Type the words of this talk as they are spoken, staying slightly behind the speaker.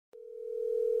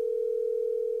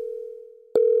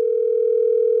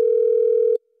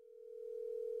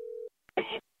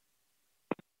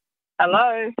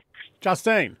Hello.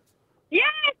 Justine. Yes.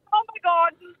 Oh my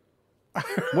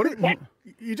God.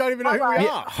 You don't even know who we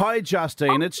are. Hi,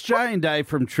 Justine. It's Jay and Dave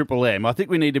from Triple M. I think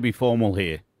we need to be formal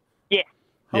here. Yes.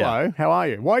 Hello. How are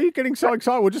you? Why are you getting so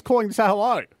excited? We're just calling to say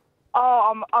hello.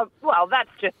 Oh, well,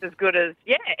 that's just as good as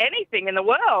anything in the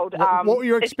world. What were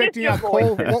you expecting our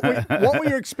call? What were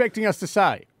you expecting us to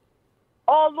say?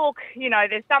 Oh, look,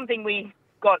 there's something we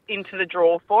got into the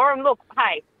draw for, and look,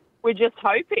 hey, we're just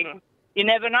hoping. You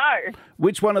never know.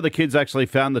 Which one of the kids actually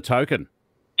found the token?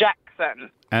 Jackson.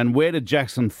 And where did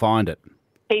Jackson find it?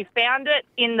 He found it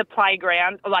in the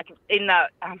playground, like in the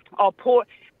Port.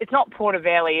 It's not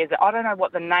Portavelli, is it? I don't know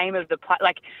what the name of the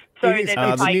there's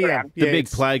a playground. The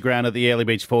big playground at the Early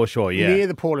Beach foreshore, yeah. Near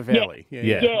the Portavelli.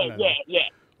 Yeah.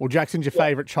 Well, Jackson's your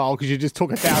favourite child because you just took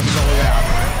 $1,000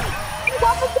 out. You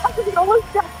won the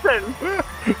 $1,000, Jackson.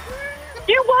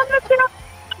 You won the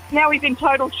 $1,000. Now he's in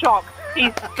total shock.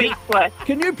 He's speechless.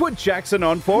 Can you put Jackson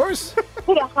on for us?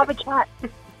 Peter, have a chat.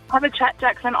 Have a chat,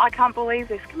 Jackson. I can't believe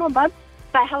this. Come on, bud.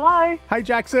 Say hello. Hey,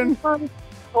 Jackson. Talk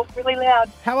really loud.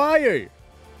 How are you?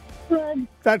 Good.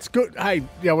 That's good. Hey,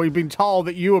 we've been told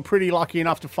that you were pretty lucky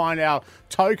enough to find our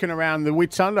token around the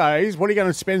Whit Sundays. What are you going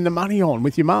to spend the money on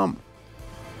with your mum?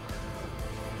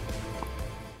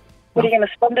 What are you going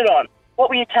to spend it on? What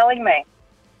were you telling me?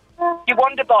 You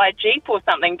wanted to buy a Jeep or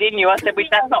something, didn't you? I said,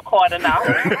 that's not quite enough.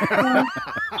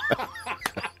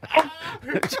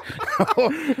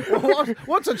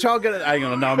 What's a child going to... Hang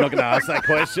on, no, I'm not going to ask that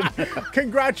question.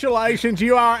 Congratulations.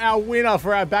 You are our winner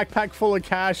for our backpack full of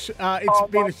cash.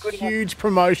 It's been a huge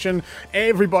promotion.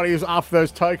 Everybody is after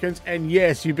those tokens. And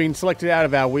yes, you've been selected out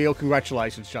of our wheel.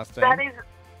 Congratulations, Justine.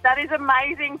 That is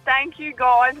amazing. Thank you,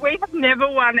 guys. We have never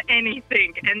won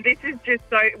anything. And this is just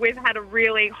we've had a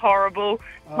really horrible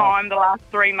time the last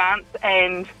 3 months.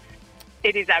 And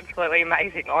it is absolutely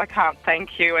amazing. I can't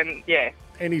thank you. And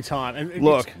anytime. And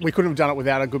look, we couldn't have done it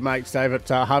without our good mates, Dave, at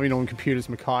Harvey Norman Computers,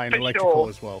 Mackay, and Electrical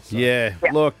as well. So. Yeah.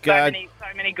 Look, so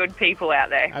many good people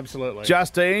out there. Absolutely.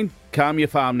 Justine, calm your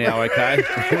farm now, okay?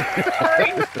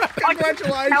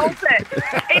 Congratulations. Help it.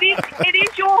 It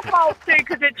is your fault too,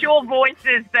 because it's your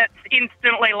voices that's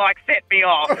instantly set me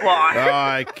off.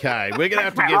 Okay, we're gonna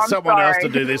have to get someone else to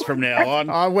do this from now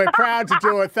on. We're proud to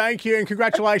do it. Thank you and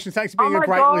congratulations. Thanks for being a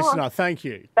great listener. Thank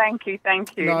you. Thank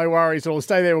you. No worries at all.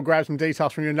 Stay there. We'll grab some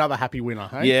details from you. Another happy winner.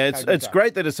 Hey? Yeah, it's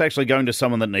great that it's actually going to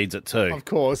someone that needs it too. Of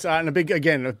course, and a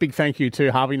big thank you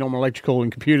to Harvey Norman Electrical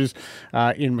and Computers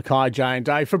in Mackay, Jay and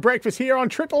Dave for breakfast here on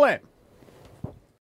Triple M.